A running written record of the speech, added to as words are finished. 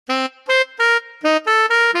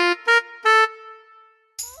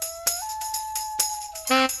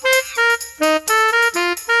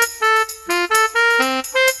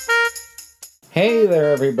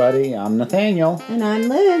there, everybody. I'm Nathaniel. And I'm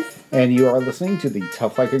Liz. And you are listening to the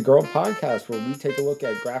Tough Like a Girl podcast, where we take a look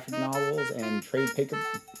at graphic novels and trade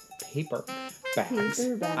paperbacks.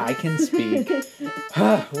 I can speak.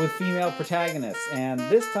 With female protagonists. And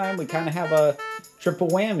this time we kind of have a triple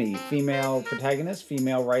whammy. Female protagonist,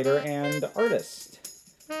 female writer, and artist.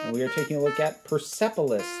 And we are taking a look at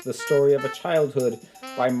Persepolis, the story of a childhood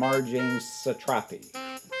by Mara James Satrapi.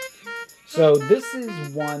 So this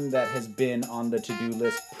is one that has been on the to-do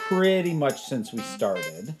list pretty much since we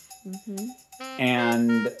started. Mm-hmm.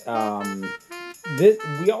 And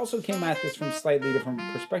we also came at this from slightly different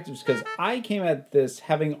perspectives, because I came at this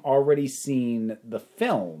having already seen the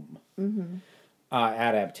film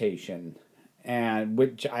adaptation, and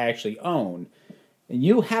which I actually own. And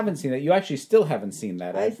you haven't seen that. You actually still haven't seen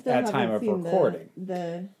that at time of recording.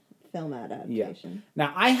 The film adaptation. Yeah.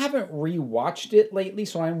 Now, I haven't rewatched it lately,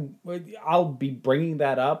 so I'll be bringing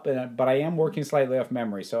that up, but I am working slightly off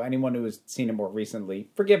memory, so anyone who has seen it more recently,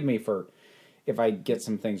 forgive me for if I get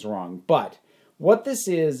some things wrong. But what this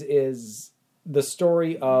is the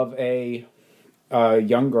story of a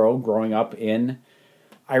young girl growing up in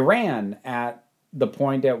Iran at the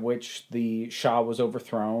point at which the Shah was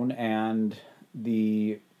overthrown and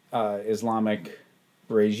the Islamic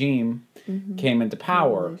regime came into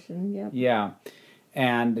power. Yep. Yeah.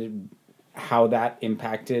 And how that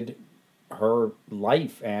impacted her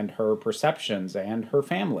life and her perceptions and her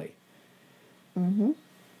family. Mm-hmm.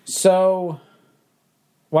 So,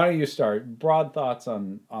 why don't you start? Broad thoughts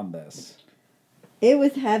on this. It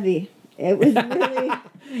was heavy. It was really...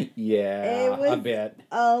 Yeah, it was a bit.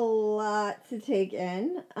 A lot to take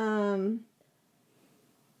in.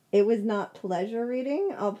 It was not pleasure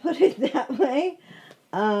reading, I'll put it that way.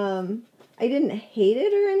 I didn't hate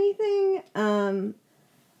it or anything.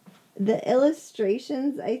 The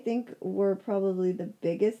illustrations, I think, were probably the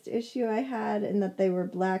biggest issue I had, in that they were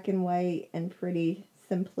black and white and pretty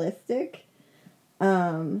simplistic.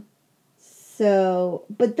 But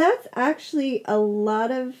that's actually a lot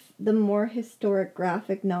of the more historic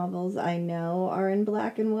graphic novels I know are in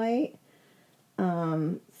black and white.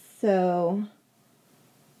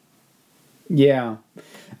 Yeah.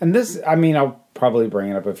 And this, I'll probably bring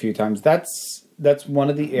it up a few times. That's one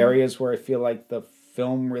of the areas where I feel like the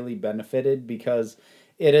film really benefited, because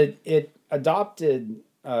it adopted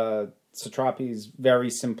Satrapi's very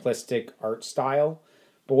simplistic art style.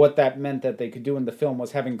 But what that meant that they could do in the film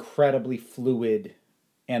was have incredibly fluid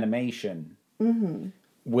animation,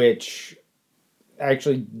 which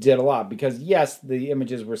actually did a lot. Because, yes, the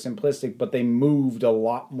images were simplistic, but they moved a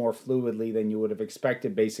lot more fluidly than you would have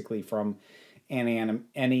expected, basically, from any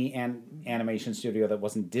animation studio that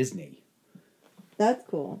wasn't Disney. That's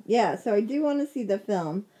cool. Yeah, so I do want to see the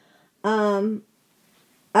film.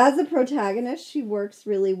 As a protagonist, she works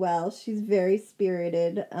really well. She's very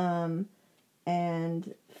spirited, and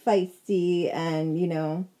feisty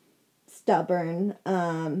and, stubborn.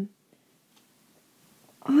 Honestly,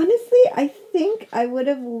 I think I would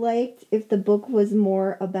have liked if the book was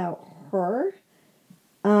more about her.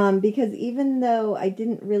 Because even though I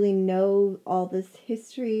didn't really know all this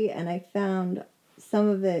history and I found some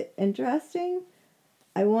of it interesting,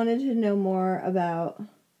 I wanted to know more about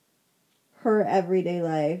her everyday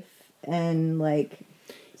life and,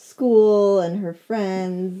 school and her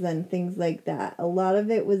friends and things like that. A lot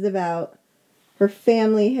of it was about her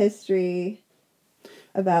family history,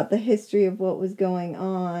 about the history of what was going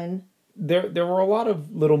on. There were a lot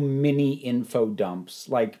of little mini info dumps,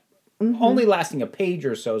 only lasting a page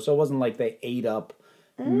or so, so it wasn't like they ate up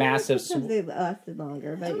massive... Sometimes they lasted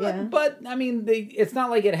longer, but yeah. But, it's not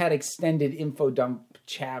like it had extended info dump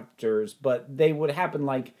chapters, but they would happen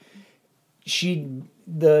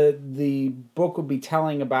the book would be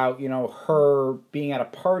telling about, her being at a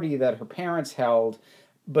party that her parents held,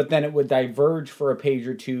 but then it would diverge for a page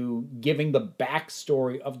or two, giving the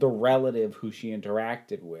backstory of the relative who she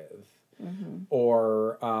interacted with. Mm-hmm.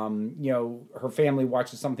 Or, her family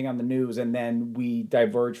watches something on the news, and then we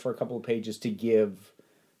diverge for a couple of pages to give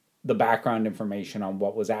the background information on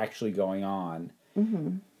what was actually going on.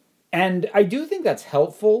 Mm-hmm. And I do think that's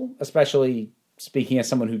helpful, especially speaking as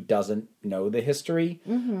someone who doesn't know the history.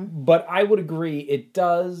 Mm-hmm. But I would agree,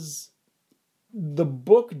 the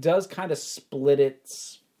book does kind of split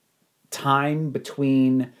its time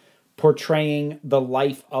between portraying the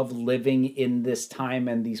life of living in this time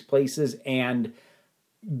and these places and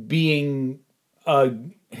being a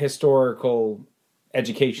historical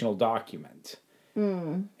educational document.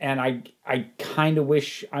 Mm. And I kind of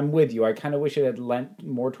wish, I'm with you, I kind of wish it had lent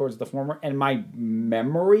more towards the former. And my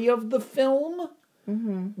memory of the film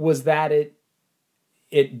was that it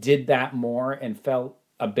did that more and felt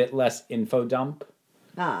a bit less info dump.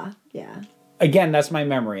 Yeah. Again, that's my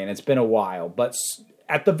memory, and it's been a while. But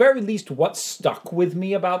at the very least, what stuck with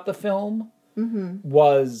me about the film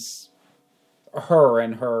was her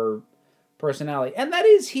and her personality. And that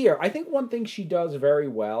is here. I think one thing she does very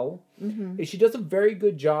well is she does a very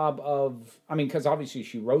good job of, I mean, because obviously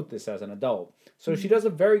she wrote this as an adult. So she does a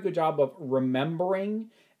very good job of remembering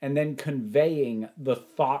and then conveying the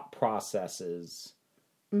thought processes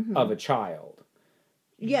of a child.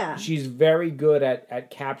 Yeah. She's very good at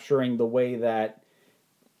capturing the way that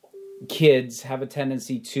kids have a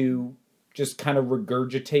tendency to just kind of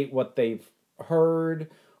regurgitate what they've heard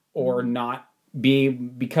or not be,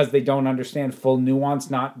 because they don't understand full nuance,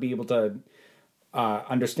 not be able to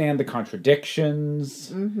understand the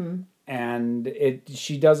contradictions. And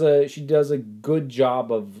she does a good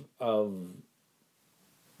job of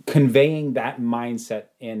conveying that mindset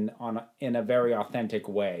in a very authentic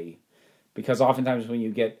way, because oftentimes when you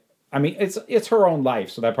get, I mean, it's her own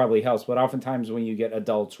life, so that probably helps, but oftentimes when you get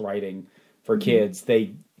adults writing for kids,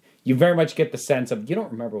 you very much get the sense of, you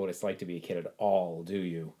don't remember what it's like to be a kid at all, do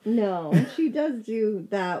you? No, she does do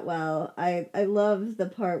that well. I love the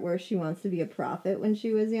part where she wants to be a prophet when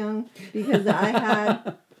she was young, because I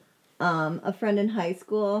had a friend in high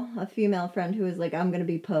school, a female friend, who was like, I'm going to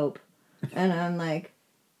be Pope. And I'm like,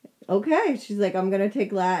 okay. She's like, I'm going to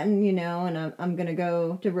take Latin, and I'm going to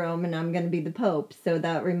go to Rome and I'm going to be the Pope. So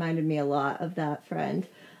that reminded me a lot of that friend.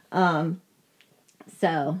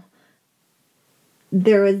 So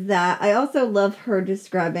there was that. I also love her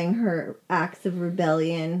describing her acts of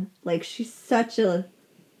rebellion. Like, she's such a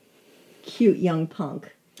cute young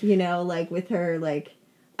punk, like with her, like,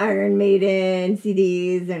 Iron Maiden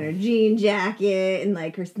CDs and her jean jacket and,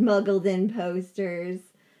 like, her smuggled in posters.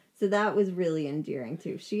 So that was really endearing,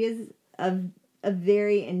 too. She is a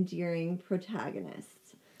very endearing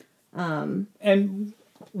protagonist. And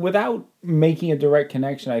without making a direct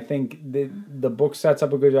connection, I think the book sets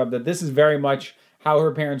up a good job that this is very much how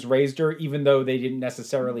her parents raised her, even though they didn't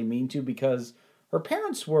necessarily mean to, because her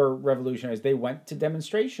parents were revolutionaries. They went to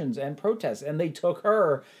demonstrations and protests, and they took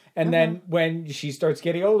her. And then when she starts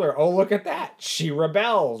getting older, oh, look at that. She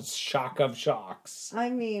rebels. Shock of shocks.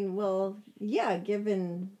 I mean, well, yeah,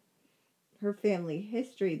 given her family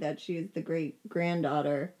history that she is the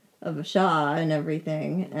great-granddaughter of a Shah and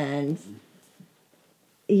everything, and,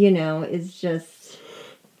 is just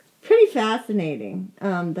pretty fascinating,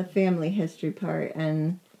 the family history part,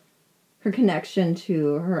 and her connection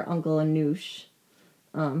to her uncle Anoush,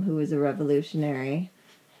 who was a revolutionary.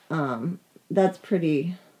 That's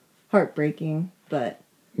pretty heartbreaking, but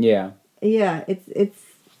Yeah. yeah,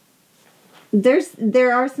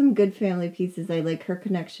 there are some good family pieces. I like her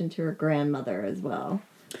connection to her grandmother as well.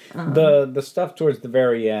 The stuff towards the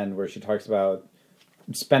very end where she talks about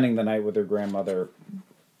spending the night with her grandmother,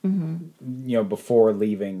 before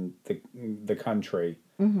leaving the country,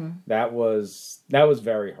 that was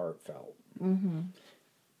very heartfelt.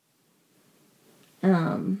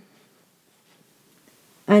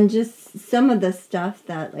 And just some of the stuff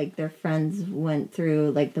that, like, their friends went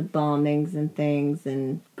through, like the bombings and things,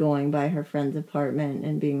 and going by her friend's apartment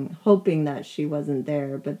and hoping that she wasn't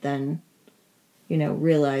there, but then,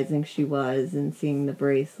 realizing she was and seeing the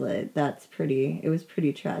bracelet. It was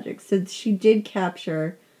pretty tragic. So she did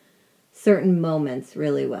capture certain moments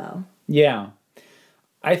really well. Yeah.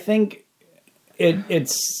 I think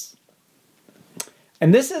it's,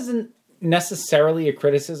 and this isn't necessarily a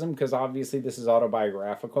criticism, because obviously this is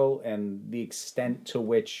autobiographical, and the extent to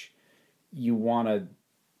which you want to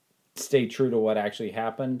stay true to what actually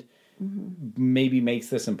happened maybe makes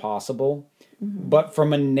this impossible. But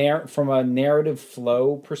from a narrative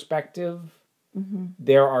flow perspective,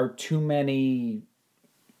 there are too many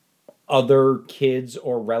other kids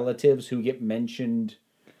or relatives who get mentioned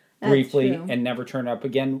briefly and never turn up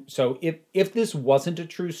again. So if this wasn't a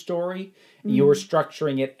true story, you were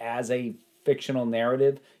structuring it as a fictional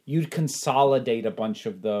narrative, you'd consolidate a bunch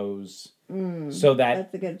of those so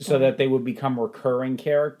that they would become recurring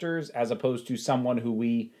characters, as opposed to someone who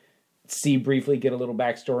we see briefly, get a little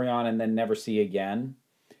backstory on, and then never see again.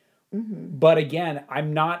 But again,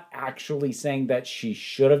 I'm not actually saying that she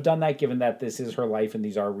should have done that, given that this is her life and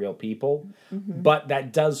these are real people. But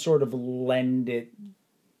that does sort of lend it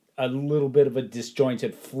a little bit of a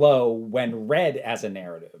disjointed flow when read as a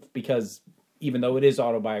narrative, because even though it is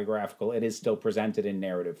autobiographical, it is still presented in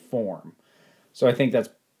narrative form. So I think that's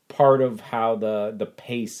part of how the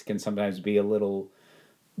pace can sometimes be a little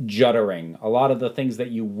juddering. A lot of the things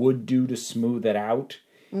that you would do to smooth it out,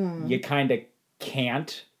 you kind of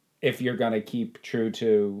can't if you're going to keep true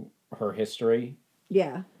to her history.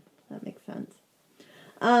 Yeah, that makes sense.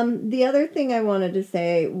 The other thing I wanted to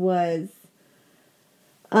say was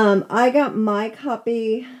I got my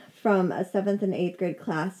copy from a 7th and 8th grade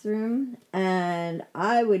classroom, and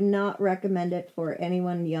I would not recommend it for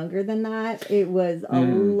anyone younger than that. It was a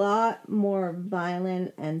lot more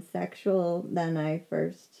violent and sexual than I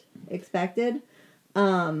first expected.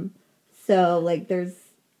 So, like, there's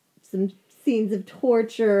some scenes of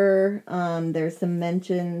torture, there's some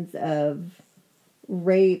mentions of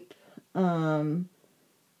rape,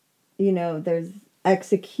 there's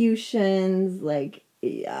executions, like,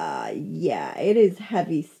 yeah, it is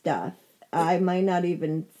heavy stuff. I might not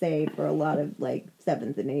even say for a lot of like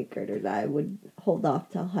 7th and 8th graders. I would hold off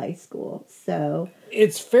till high school. So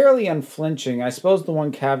it's fairly unflinching. I suppose the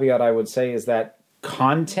one caveat I would say is that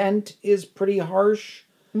content is pretty harsh,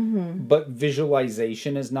 but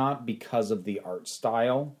visualization is not because of the art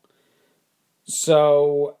style.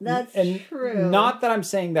 So that's true. Not that I'm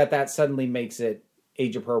saying that suddenly makes it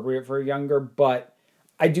age appropriate for younger, but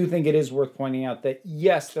I do think it is worth pointing out that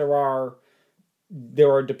yes, there are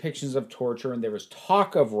depictions of torture and there is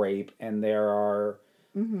talk of rape and there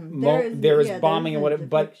is bombing and whatever,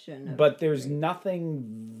 but there's rape.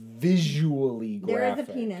 Nothing visually graphic. There is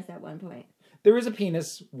a penis at one point. There is a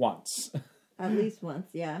penis once. At least once,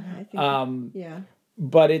 yeah. I think, yeah.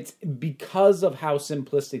 But it's because of how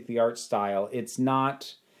simplistic the art style. It's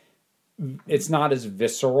not as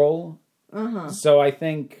visceral. So I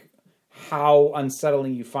think how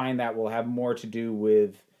unsettling you find that will have more to do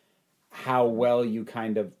with how well you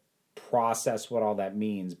kind of process what all that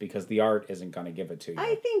means, because the art isn't going to give it to you.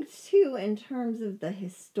 I think, too, in terms of the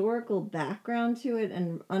historical background to it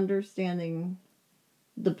and understanding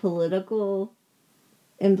the political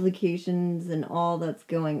implications and all that's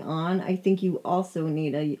going on, I think you also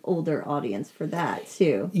need an older audience for that,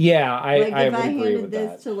 too. Yeah, I would agree with that. If I handed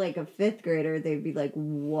this to, like, a 5th grader, they'd be like,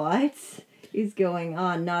 what is going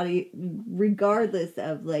on? Regardless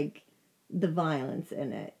of, like, the violence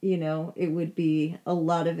in it, it would be, a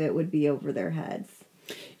lot of it would be over their heads.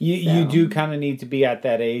 You do kind of need to be at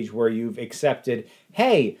that age where you've accepted,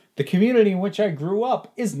 hey, the community in which I grew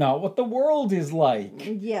up is not what the world is like.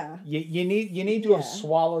 Yeah. You need to have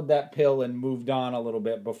swallowed that pill and moved on a little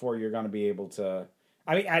bit before you're going to be able to,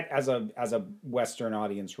 I mean, as a Western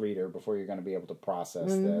audience reader, before you're going to be able to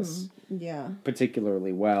process this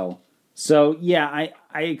particularly well. So, yeah,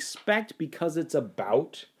 I expect, because it's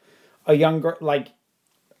about a younger, like,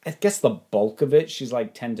 I guess the bulk of it, she's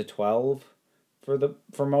like 10 to 12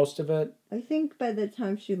 for most of it. I think by the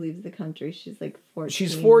time she leaves the country, she's like 14.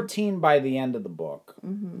 She's 14 by the end of the book.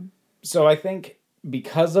 So I think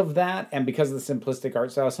because of that, and because of the simplistic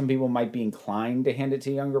art style, some people might be inclined to hand it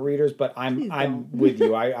to younger readers, but I'm with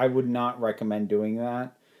you. I would not recommend doing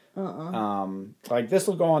that. Like, this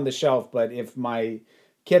will go on the shelf, but if my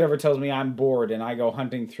kid ever tells me I'm bored and I go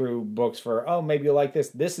hunting through books for, maybe you like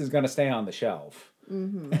this is going to stay on the shelf.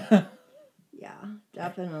 Yeah,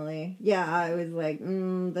 definitely. Yeah, I was like,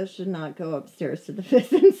 this should not go upstairs to the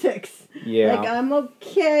 5th and 6th. Yeah. Like, I'm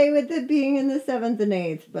okay with it being in the 7th and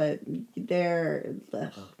 8th,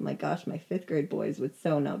 but my gosh, my 5th grade boys would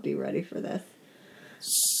so not be ready for this.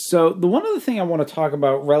 So, the one other thing I want to talk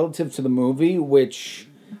about relative to the movie, which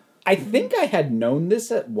I think I had known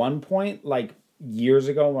this at one point, like, years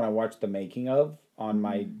ago when I watched the making of on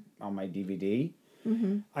my DVD.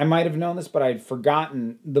 I might have known this, but I'd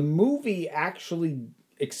forgotten. The movie actually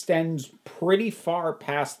extends pretty far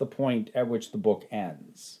past the point at which the book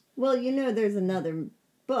ends. Well, there's another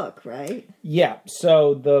book, right? Yeah,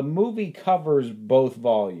 so the movie covers both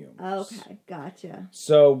volumes. Okay, gotcha.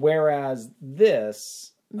 So whereas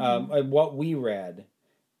this, what we read,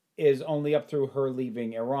 is only up through her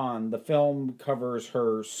leaving Iran, the film covers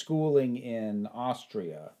her schooling in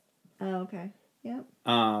Austria. Oh, okay. Yep.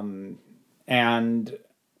 And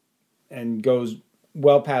goes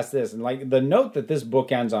well past this. And like, the note that this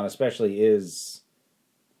book ends on especially is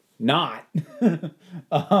not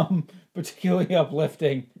particularly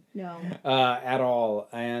uplifting. No. At all.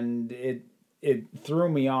 And it threw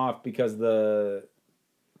me off because the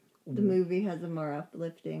movie has a more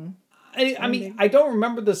uplifting I mean, I don't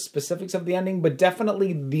remember the specifics of the ending, but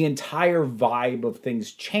definitely the entire vibe of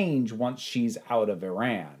things change once she's out of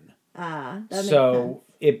Iran. That makes sense.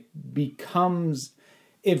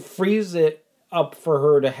 It frees it up for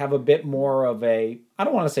her to have a bit more of a, I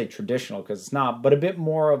don't want to say traditional because it's not, but a bit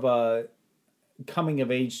more of a coming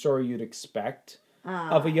of age story you'd expect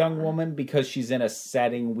of a young woman, because she's in a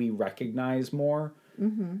setting we recognize more,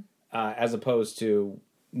 as opposed to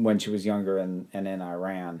when she was younger and in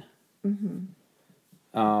Iran.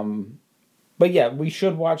 But yeah, we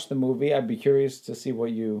should watch the movie. I'd be curious to see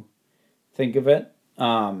what you think of it.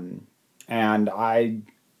 And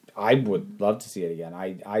I would love to see it again.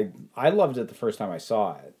 I loved it the first time I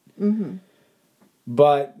saw it. Mm-hmm.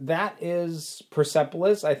 But that is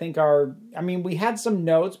Persepolis. I think we had some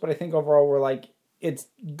notes, but I think overall we're like, it's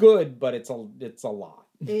good, but it's a lot.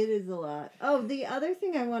 It is a lot. Oh, the other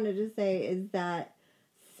thing I wanted to say is that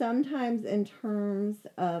sometimes in terms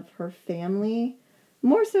of her family,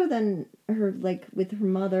 more so than her, like with her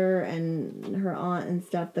mother and her aunt and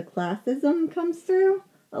stuff, the classism comes through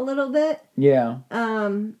a little bit. Yeah.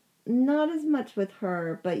 Not as much with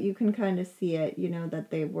her, but you can kind of see it,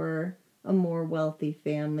 that they were a more wealthy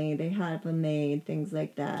family. They have a maid, things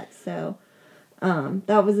like that. So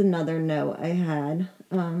that was another note I had.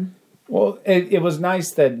 Well, it was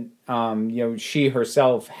nice that she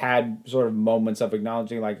herself had sort of moments of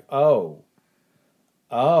acknowledging, like, oh,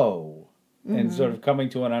 and sort of coming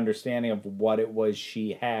to an understanding of what it was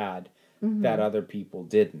she had that other people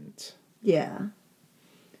didn't. Yeah.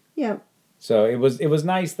 Yep. So it was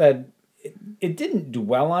nice that it didn't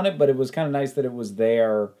dwell on it, but it was kind of nice that it was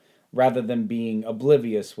there rather than being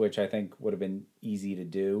oblivious, which I think would have been easy to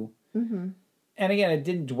do. Mm-hmm. And again, it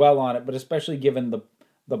didn't dwell on it, but especially given the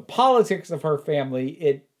politics of her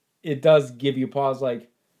family, it does give you pause. Like,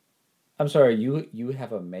 I'm sorry, you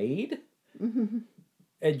have a maid, and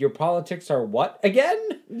your politics are what again?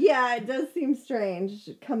 Yeah, it does seem strange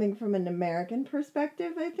coming from an American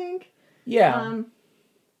perspective, I think. Yeah.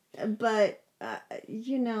 But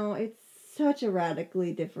it's such a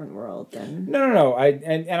radically different world than. No.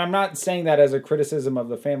 And I'm not saying that as a criticism of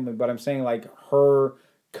the family, but I'm saying like her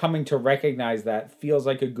coming to recognize that feels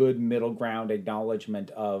like a good middle ground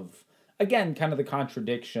acknowledgement of, again, kind of the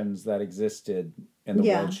contradictions that existed in the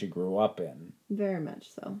world she grew up in. Very much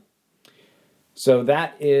so. So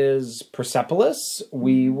that is Persepolis.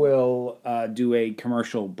 We will do a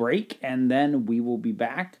commercial break, and then we will be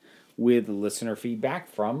back with listener feedback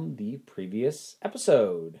from the previous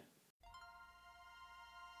episode.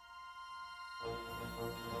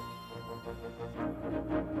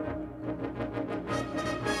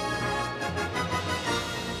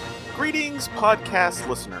 Greetings, podcast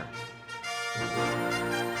listener.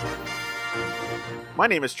 My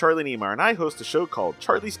name is Charlie Niemeyer, and I host a show called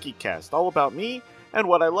Charlie's Geekcast, all about me and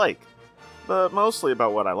what I like. But mostly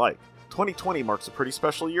about what I like. 2020 marks a pretty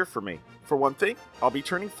special year for me. For one thing, I'll be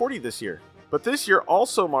turning 40 this year. But this year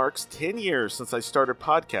also marks 10 years since I started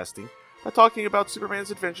podcasting by talking about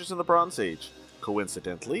Superman's adventures in the Bronze Age.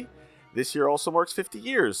 Coincidentally, this year also marks 50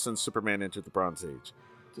 years since Superman entered the Bronze Age.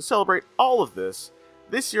 To celebrate all of this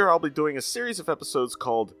year I'll be doing a series of episodes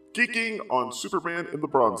called Geeking on Superman in the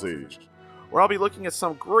Bronze Age, where I'll be looking at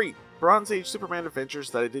some great Bronze Age Superman adventures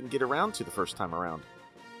that I didn't get around to the first time around.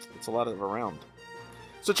 It's a lot of around.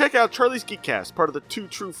 So check out Charlie's Geekcast, part of the Two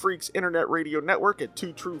True Freaks internet radio network at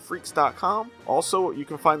twotruefreaks.com. Also, you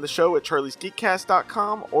can find the show at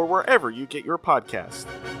charliesgeekcast.com or wherever you get your podcast.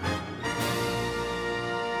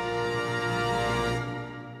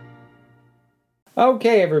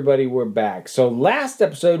 Okay, everybody, we're back. So last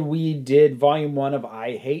episode we did Volume 1 of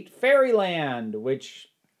I Hate Fairyland,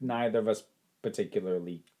 which neither of us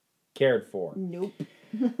particularly cared for. Nope.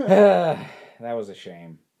 That was a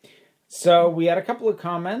shame. So we had a couple of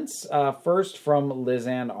comments. First from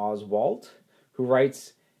Lizanne Oswalt, who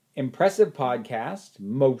writes, impressive podcast,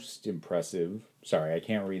 most impressive. Sorry, I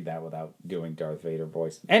can't read that without doing Darth Vader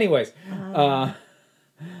voice. Anyways,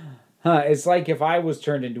 it's like if I was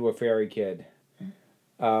turned into a fairy kid.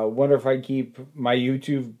 Wonder if I'd keep my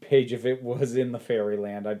YouTube page if it was in the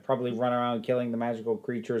fairyland. I'd probably run around killing the magical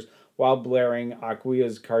creatures while blaring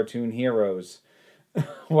Aqua's cartoon heroes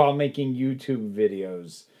while making YouTube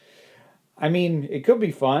videos. I mean, it could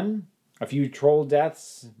be fun. A few troll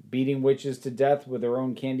deaths, beating witches to death with their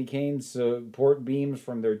own candy canes, support beams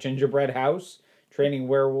from their gingerbread house, training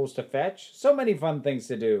werewolves to fetch. So many fun things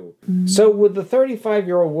to do. So with the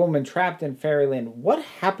 35-year-old woman trapped in fairyland, what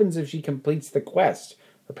happens if she completes the quest?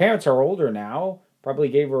 Her parents are older now, probably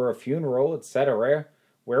gave her a funeral, etc.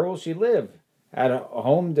 Where will she live? At a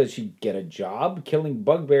home, does she get a job? Killing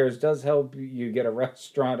bugbears does help you get a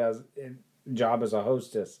job as a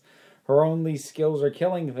hostess. Her only skills are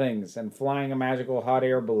killing things and flying a magical hot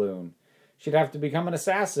air balloon. She'd have to become an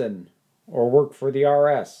assassin or work for the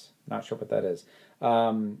RS. Not sure what that is.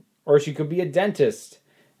 Or she could be a dentist.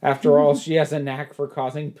 After all, she has a knack for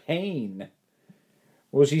causing pain.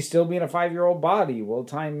 Will she still be in a 5-year-old body? Will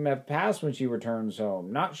time have passed when she returns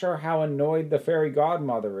home? Not sure how annoyed the fairy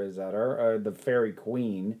godmother is at her, or the fairy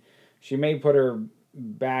queen. She may put her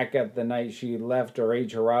back at the night she left or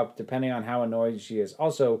age her up, depending on how annoyed she is.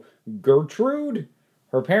 Also, Gertrude?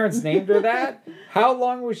 Her parents named her that? How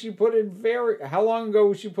long ago was she put in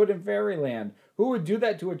Fairyland? Who would do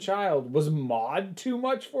that to a child? Was Maud too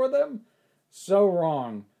much for them? So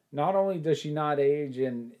wrong. Not only does she not age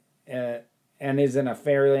and is in a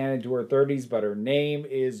fairyland into her 30s, but her name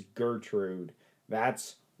is Gertrude.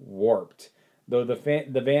 That's warped. Though the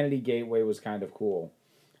Vanity Gateway was kind of cool.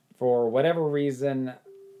 For whatever reason,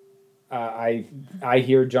 I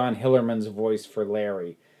hear John Hillerman's voice for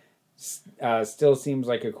Larry. Still seems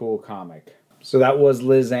like a cool comic. So that was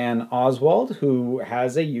Liz Ann Oswald, who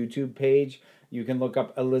has a YouTube page. You can look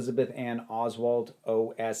up Elizabeth Ann Oswald,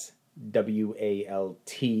 Oswalt,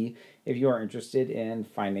 if you are interested in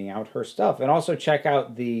finding out her stuff. And also check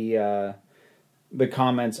out the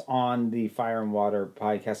comments on the Fire and Water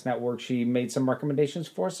Podcast Network. She made some recommendations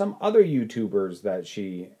for some other YouTubers that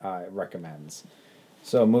she recommends.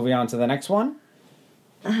 So moving on to the next one.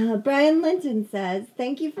 Brian Linton says,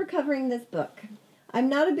 thank you for covering this book. I'm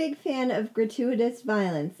not a big fan of gratuitous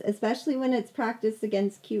violence, especially when it's practiced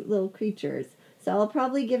against cute little creatures, so I'll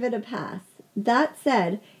probably give it a pass. That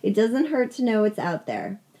said, it doesn't hurt to know it's out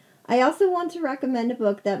there. I also want to recommend a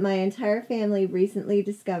book that my entire family recently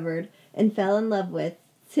discovered and fell in love with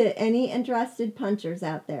to any interested punchers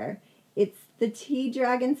out there. It's The Tea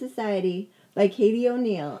Dragon Society by Katie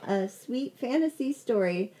O'Neill, a sweet fantasy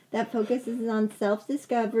story that focuses on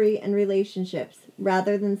self-discovery and relationships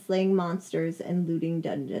rather than slaying monsters and looting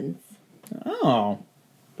dungeons. Oh,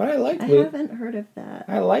 but I haven't heard of that.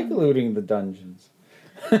 I like looting the dungeons.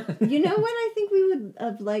 You know what I think we would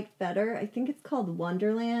have liked better? I think it's called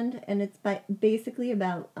Wonderland, and it's basically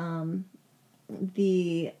about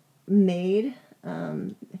the maid,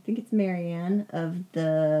 I think it's Marianne, of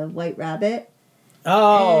the White Rabbit.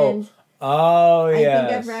 Oh, yes. I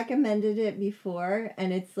think I've recommended it before,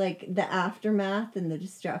 and it's like the aftermath and the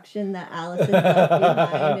destruction that Allison left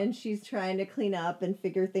behind, and she's trying to clean up and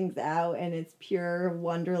figure things out, and it's pure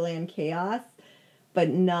Wonderland chaos, but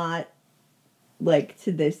not like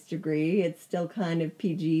to this degree. It's still kind of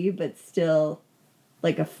PG, but still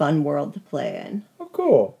like a fun world to play in. Oh,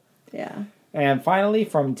 cool. Yeah. And finally,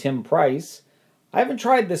 from Tim Price, I haven't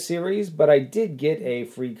tried this series, but I did get a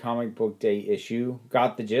free comic book day issue,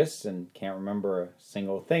 got the gist, and can't remember a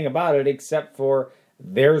single thing about it except for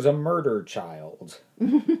there's a murder child.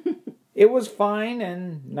 It was fine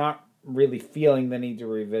and not really feeling the need to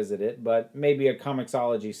revisit it, but maybe a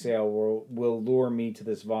Comixology sale will lure me to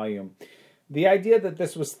this volume. The idea that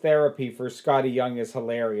this was therapy for Scotty Young is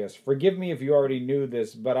hilarious. Forgive me if you already knew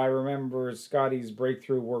this, but I remember Scotty's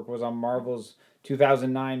breakthrough work was on Marvel's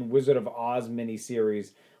 2009 Wizard of Oz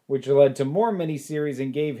miniseries, which led to more miniseries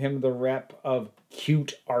and gave him the rep of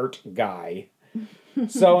cute art guy.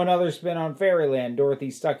 So another spin on Fairyland,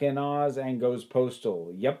 Dorothy stuck in Oz and goes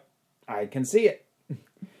postal. Yep, I can see it.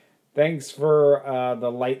 Thanks for the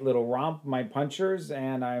light little romp, my punchers,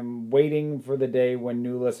 and I'm waiting for the day when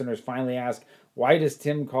new listeners finally ask, why does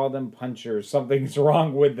Tim call them punchers? Something's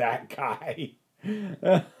wrong with that guy.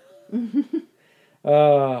 You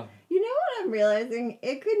know what I'm realizing?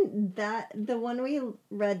 The one we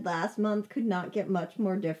read last month could not get much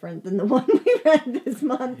more different than the one we read this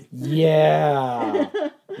month. Yeah.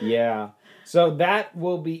 Yeah. So that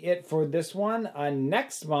will be it for this one.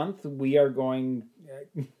 Next month, we are going...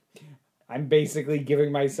 I'm basically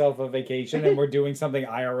giving myself a vacation, and we're doing something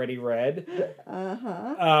I already read.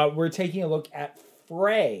 We're taking a look at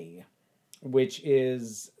Frey, which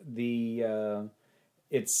is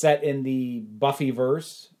it's set in the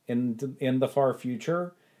Buffyverse in the far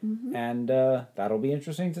future, and that'll be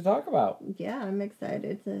interesting to talk about. Yeah, I'm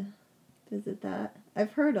excited to visit that.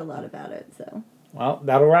 I've heard a lot about it, so. Well,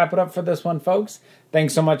 that'll wrap it up for this one, folks.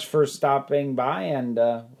 Thanks so much for stopping by, and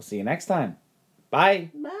we'll see you next time. Bye.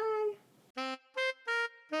 Bye.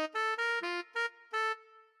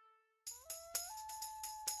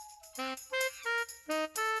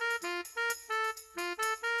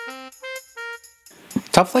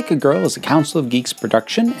 Tough Like a Girl is a Council of Geeks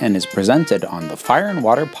production and is presented on the Fire and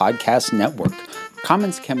Water Podcast Network.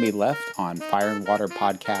 Comments can be left on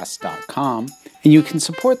fireandwaterpodcast.com, and you can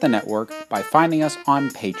support the network by finding us on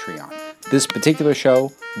Patreon. This particular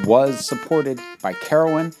show was supported by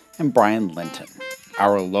Carolyn and Brian Linton.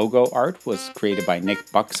 Our logo art was created by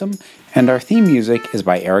Nick Buxom, and our theme music is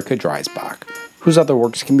by Erica Dreisbach, whose other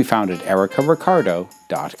works can be found at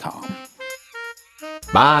ericaricardo.com.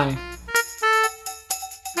 Bye.